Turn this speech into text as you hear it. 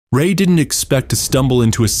Ray didn't expect to stumble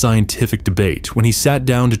into a scientific debate when he sat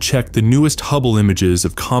down to check the newest Hubble images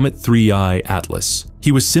of Comet 3I Atlas.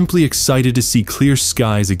 He was simply excited to see clear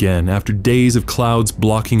skies again after days of clouds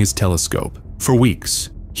blocking his telescope. For weeks,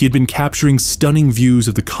 he had been capturing stunning views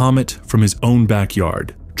of the comet from his own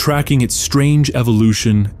backyard, tracking its strange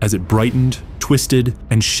evolution as it brightened, twisted,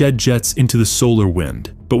 and shed jets into the solar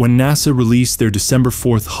wind. But when NASA released their December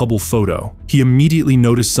 4th Hubble photo, he immediately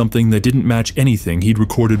noticed something that didn't match anything he'd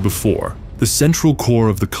recorded before. The central core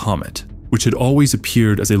of the comet, which had always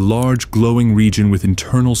appeared as a large glowing region with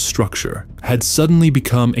internal structure, had suddenly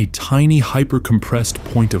become a tiny hyper-compressed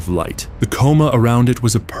point of light. The coma around it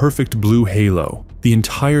was a perfect blue halo. The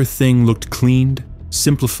entire thing looked cleaned,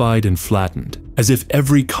 simplified, and flattened, as if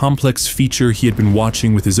every complex feature he had been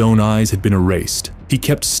watching with his own eyes had been erased. He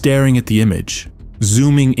kept staring at the image,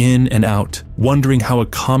 zooming in and out, wondering how a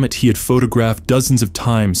comet he had photographed dozens of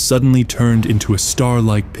times suddenly turned into a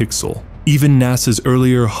star-like pixel. Even NASA's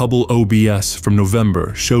earlier Hubble OBS from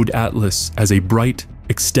November showed Atlas as a bright,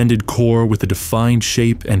 extended core with a defined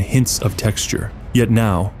shape and hints of texture. Yet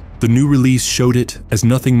now, the new release showed it as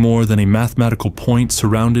nothing more than a mathematical point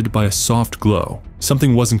surrounded by a soft glow.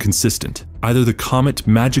 Something wasn't consistent. Either the comet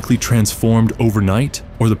magically transformed overnight,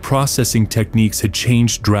 or the processing techniques had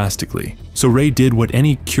changed drastically. So Ray did what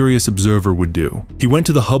any curious observer would do. He went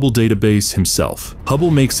to the Hubble database himself.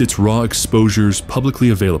 Hubble makes its raw exposures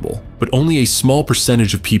publicly available, but only a small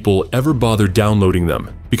percentage of people ever bother downloading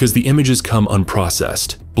them because the images come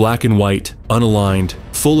unprocessed, black and white, unaligned,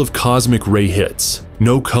 full of cosmic ray hits.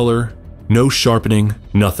 No color, no sharpening,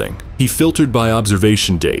 nothing. He filtered by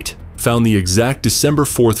observation date, found the exact December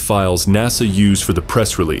 4th files NASA used for the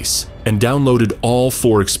press release, and downloaded all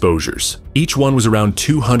 4 exposures. Each one was around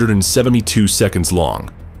 272 seconds long,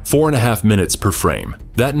 4.5 minutes per frame.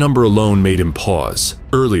 That number alone made him pause.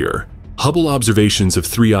 Earlier, Hubble observations of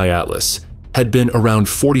 3I Atlas had been around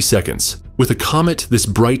 40 seconds. With a comet this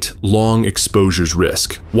bright, long exposures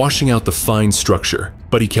risk, washing out the fine structure.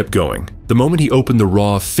 But he kept going. The moment he opened the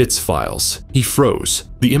raw FITS files, he froze.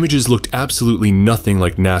 The images looked absolutely nothing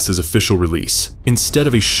like NASA's official release. Instead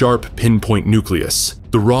of a sharp pinpoint nucleus,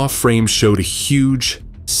 the raw frame showed a huge,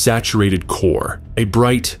 saturated core, a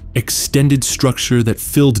bright, extended structure that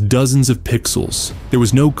filled dozens of pixels. There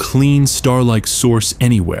was no clean star-like source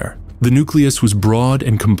anywhere. The nucleus was broad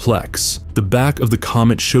and complex. The back of the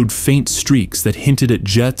comet showed faint streaks that hinted at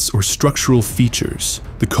jets or structural features.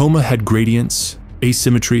 The coma had gradients,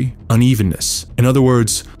 asymmetry, unevenness. In other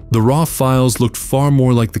words, the raw files looked far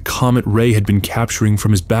more like the comet Ray had been capturing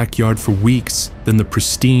from his backyard for weeks than the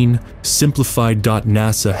pristine, simplified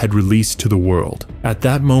 .NASA had released to the world. At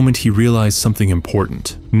that moment, he realized something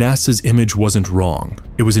important. NASA's image wasn't wrong.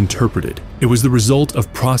 It was interpreted. It was the result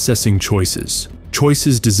of processing choices.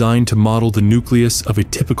 Choices designed to model the nucleus of a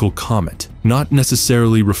typical comet, not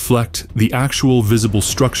necessarily reflect the actual visible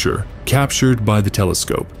structure captured by the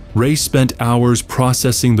telescope. Ray spent hours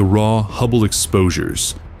processing the raw Hubble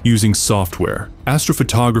exposures using software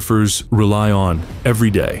astrophotographers rely on every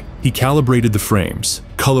day. He calibrated the frames,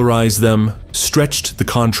 colorized them, stretched the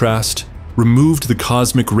contrast, removed the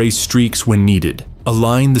cosmic ray streaks when needed,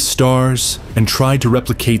 aligned the stars, and tried to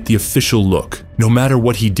replicate the official look. No matter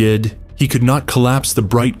what he did, he could not collapse the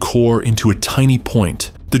bright core into a tiny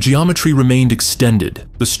point. The geometry remained extended,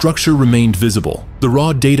 the structure remained visible. The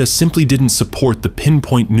raw data simply didn't support the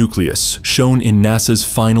pinpoint nucleus shown in NASA's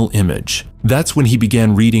final image. That's when he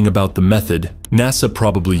began reading about the method NASA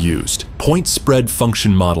probably used: point spread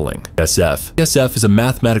function modeling, SF. SF is a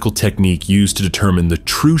mathematical technique used to determine the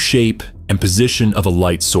true shape and position of a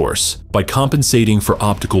light source by compensating for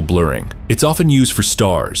optical blurring. It's often used for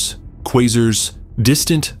stars, quasars,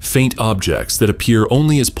 distant, faint objects that appear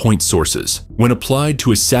only as point sources. When applied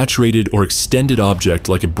to a saturated or extended object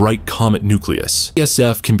like a bright comet nucleus,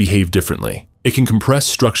 SF can behave differently. It can compress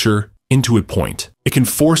structure into a point. It can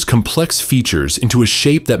force complex features into a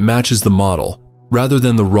shape that matches the model, rather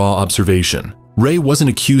than the raw observation. Ray wasn't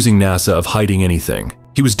accusing NASA of hiding anything.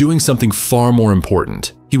 He was doing something far more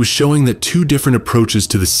important. He was showing that 2 different approaches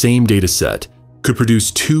to the same dataset could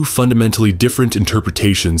produce 2 fundamentally different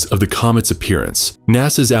interpretations of the comet's appearance.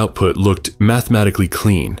 NASA's output looked mathematically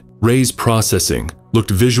clean. Ray's processing looked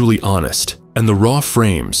visually honest. And the raw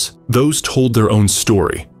frames, those told their own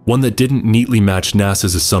story, one that didn't neatly match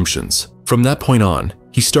NASA's assumptions. From that point on,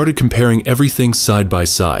 he started comparing everything side by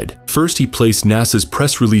side. First, he placed NASA's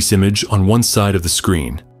press release image on one side of the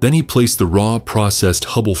screen. Then he placed the raw, processed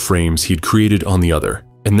Hubble frames he'd created on the other.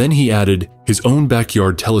 And then he added his own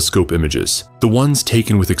backyard telescope images, the ones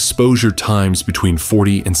taken with exposure times between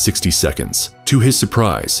 40 and 60 seconds. To his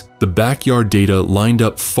surprise, the backyard data lined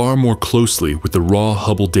up far more closely with the raw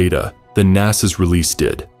Hubble data than NASA's release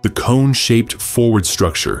did. The cone-shaped forward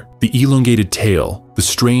structure, the elongated tail, the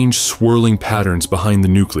strange swirling patterns behind the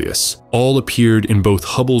nucleus, all appeared in both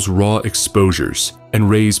Hubble's raw exposures and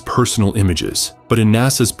Ray's personal images. But in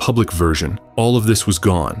NASA's public version, all of this was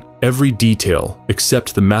gone. Every detail,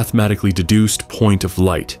 except the mathematically deduced point of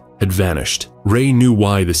light, had vanished. Ray knew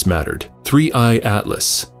why this mattered. 3I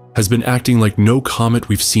Atlas has been acting like no comet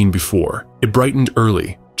we've seen before. It brightened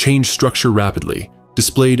early, changed structure rapidly,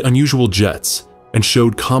 displayed unusual jets, and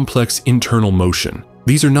showed complex internal motion.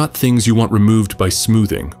 These are not things you want removed by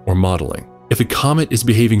smoothing or modeling. If a comet is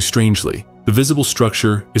behaving strangely, the visible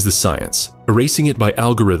structure is the science. Erasing it by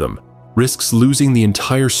algorithm risks losing the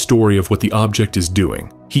entire story of what the object is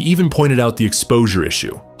doing. He even pointed out the exposure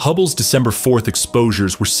issue. Hubble's December 4th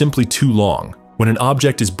exposures were simply too long. When an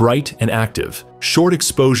object is bright and active, short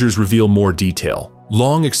exposures reveal more detail.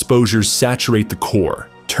 Long exposures saturate the core,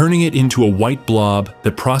 turning it into a white blob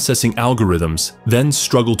that processing algorithms then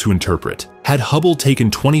struggle to interpret. Had Hubble taken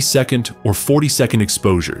 20-second or 40-second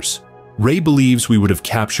exposures, Ray believes we would have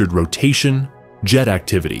captured rotation, jet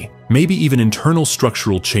activity, maybe even internal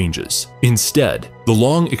structural changes. Instead, the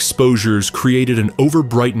long exposures created an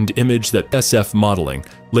over-brightened image that SF modeling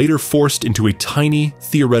later forced into a tiny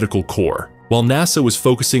theoretical core. While NASA was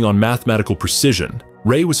focusing on mathematical precision,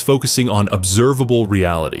 Ray was focusing on observable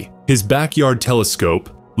reality. His backyard telescope,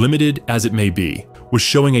 limited as it may be, was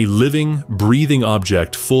showing a living, breathing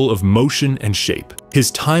object full of motion and shape. His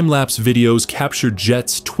time-lapse videos captured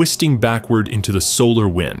jets twisting backward into the solar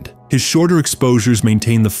wind. His shorter exposures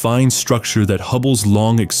maintained the fine structure that Hubble's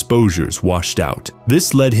long exposures washed out.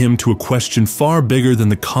 This led him to a question far bigger than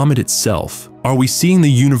the comet itself. Are we seeing the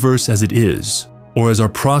universe as it is, or as our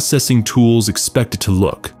processing tools expect it to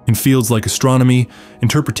look? In fields like astronomy,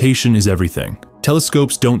 interpretation is everything.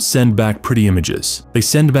 Telescopes don't send back pretty images. They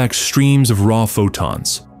send back streams of raw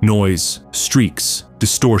photons, noise, streaks,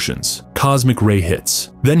 distortions, cosmic ray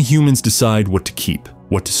hits. Then humans decide what to keep,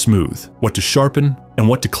 what to smooth, what to sharpen, and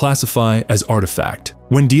what to classify as artifact.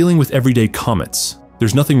 When dealing with everyday comets,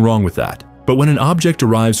 there's nothing wrong with that. But when an object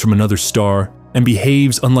arrives from another star and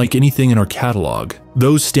behaves unlike anything in our catalog,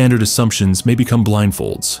 those standard assumptions may become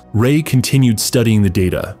blindfolds. Ray continued studying the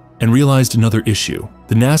data and realized another issue.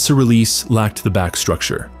 The NASA release lacked the back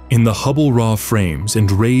structure. In the Hubble raw frames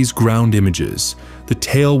and Ray's ground images, the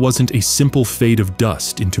tail wasn't a simple fade of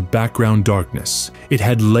dust into background darkness. It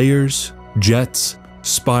had layers, jets,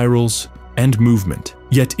 spirals, and movement.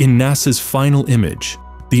 Yet in NASA's final image,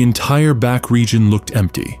 the entire back region looked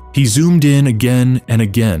empty. He zoomed in again and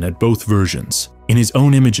again at both versions. In his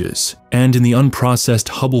own images and in the unprocessed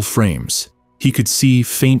Hubble frames, he could see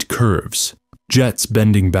faint curves, jets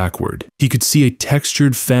bending backward. He could see a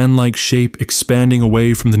textured fan-like shape expanding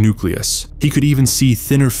away from the nucleus. He could even see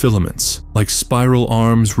thinner filaments, like spiral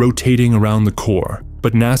arms rotating around the core.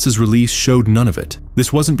 But NASA's release showed none of it.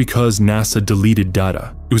 This wasn't because NASA deleted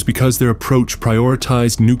data. It was because their approach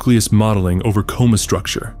prioritized nucleus modeling over coma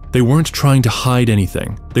structure. They weren't trying to hide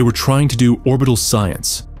anything. They were trying to do orbital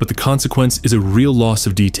science, but the consequence is a real loss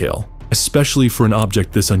of detail, especially for an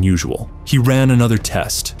object this unusual. He ran another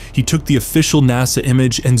test. He took the official NASA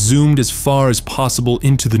image and zoomed as far as possible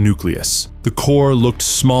into the nucleus. The core looked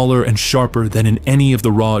smaller and sharper than in any of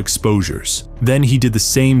the raw exposures. Then he did the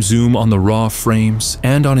same zoom on the raw frames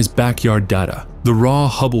and on his backyard data. The raw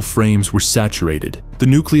Hubble frames were saturated. The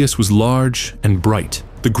nucleus was large and bright.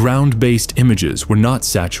 The ground-based images were not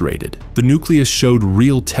saturated. The nucleus showed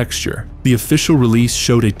real texture. The official release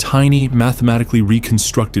showed a tiny, mathematically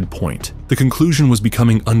reconstructed point. The conclusion was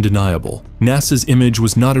becoming undeniable. NASA's image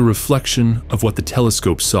was not a reflection of what the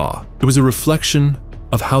telescope saw. It was a reflection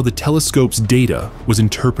of how the telescope's data was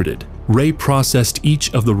interpreted. Ray processed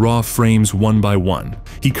each of the raw frames one by one.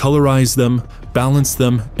 He colorized them, balanced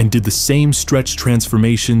them, and did the same stretch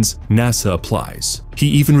transformations NASA applies. He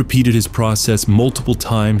even repeated his process multiple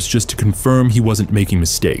times just to confirm he wasn't making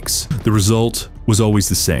mistakes. The result was always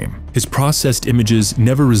the same. His processed images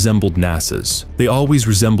never resembled NASA's. They always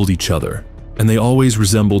resembled each other, and they always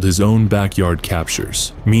resembled his own backyard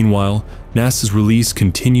captures. Meanwhile, NASA's release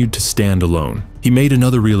continued to stand alone. He made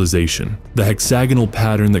another realization. The hexagonal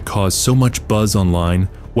pattern that caused so much buzz online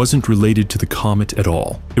wasn't related to the comet at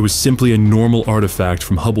all. It was simply a normal artifact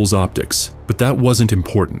from Hubble's optics, but that wasn't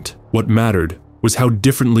important. What mattered was how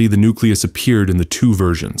differently the nucleus appeared in the two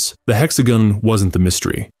versions. The hexagon wasn't the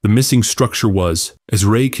mystery. The missing structure was. As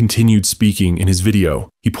Ray continued speaking in his video,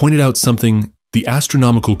 he pointed out something the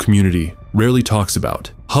astronomical community rarely talks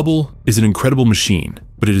about. Hubble is an incredible machine,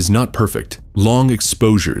 but it is not perfect. Long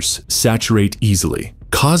exposures saturate easily.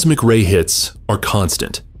 Cosmic ray hits are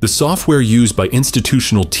constant. The software used by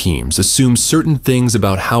institutional teams assumes certain things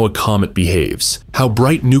about how a comet behaves, how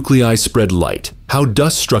bright nuclei spread light, how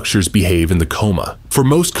dust structures behave in the coma. For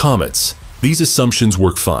most comets, these assumptions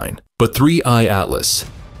work fine, but 3I Atlas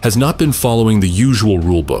has not been following the usual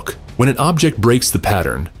rulebook. When an object breaks the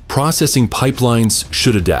pattern, processing pipelines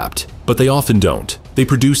should adapt, but they often don't. They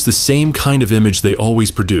produce the same kind of image they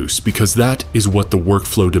always produce because that is what the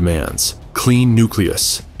workflow demands. Clean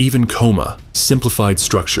nucleus, even coma, simplified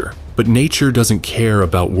structure. But nature doesn't care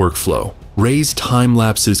about workflow. Ray's time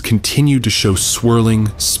lapses continue to show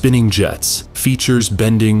swirling, spinning jets, features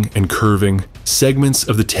bending and curving, segments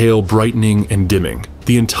of the tail brightening and dimming,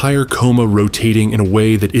 the entire coma rotating in a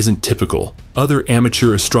way that isn't typical. Other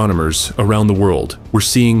amateur astronomers around the world were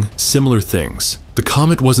seeing similar things. The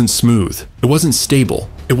comet wasn't smooth, it wasn't stable,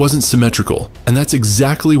 it wasn't symmetrical, and that's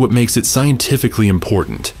exactly what makes it scientifically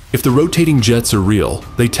important. If the rotating jets are real,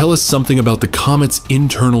 they tell us something about the comet's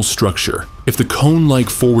internal structure. If the cone-like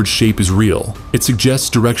forward shape is real, it suggests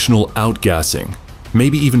directional outgassing,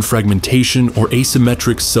 maybe even fragmentation or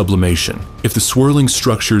asymmetric sublimation. If the swirling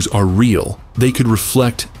structures are real, they could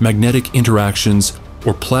reflect magnetic interactions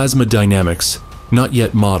or plasma dynamics not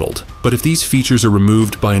yet modeled. But if these features are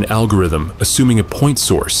removed by an algorithm assuming a point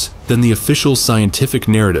source, then the official scientific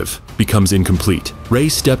narrative becomes incomplete. Ray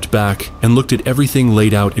stepped back and looked at everything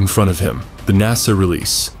laid out in front of him. The NASA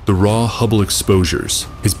release, the raw Hubble exposures,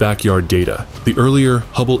 his backyard data, the earlier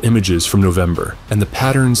Hubble images from November, and the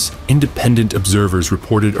patterns independent observers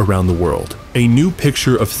reported around the world. A new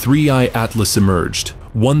picture of 3I Atlas emerged,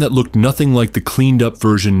 one that looked nothing like the cleaned-up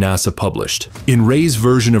version NASA published. In Ray's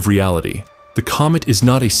version of reality, the comet is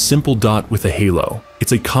not a simple dot with a halo.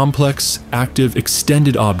 It's a complex, active,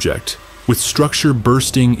 extended object with structure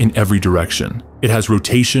bursting in every direction. It has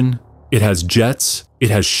rotation, it has jets, it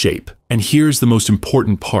has shape. And here's the most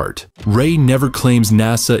important part. Ray never claims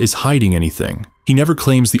NASA is hiding anything. He never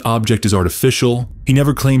claims the object is artificial. He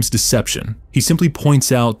never claims deception. He simply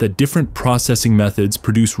points out that different processing methods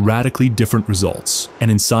produce radically different results.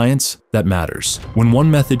 And in science, that matters. When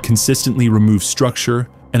one method consistently removes structure,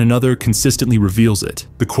 and another consistently reveals it,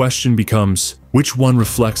 the question becomes, which one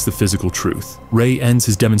reflects the physical truth? Ray ends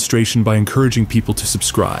his demonstration by encouraging people to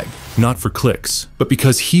subscribe, not for clicks, but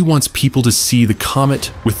because he wants people to see the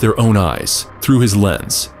comet with their own eyes, through his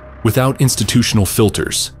lens, without institutional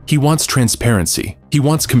filters. He wants transparency. He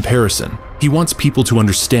wants comparison. He wants people to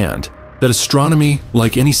understand that astronomy,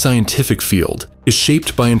 like any scientific field, is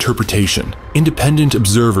shaped by interpretation. Independent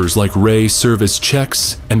observers like Ray serve as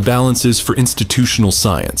checks and balances for institutional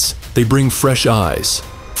science. They bring fresh eyes,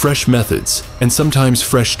 fresh methods, and sometimes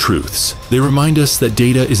fresh truths. They remind us that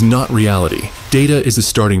data is not reality. Data is a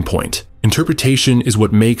starting point. Interpretation is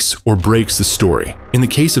what makes or breaks the story. In the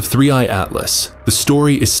case of 3I Atlas, the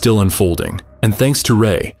story is still unfolding. And thanks to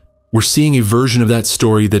Ray, we're seeing a version of that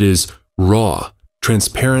story that is raw,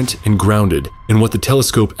 transparent, and grounded in what the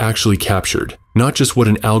telescope actually captured, not just what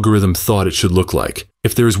an algorithm thought it should look like.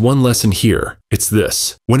 If there is one lesson here, it's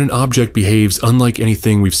this. When an object behaves unlike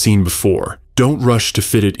anything we've seen before, don't rush to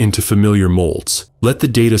fit it into familiar molds. Let the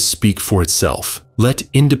data speak for itself. Let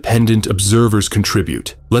independent observers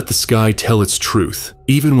contribute. Let the sky tell its truth,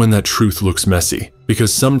 even when that truth looks messy.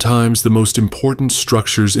 Because sometimes the most important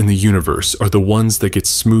structures in the universe are the ones that get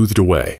smoothed away.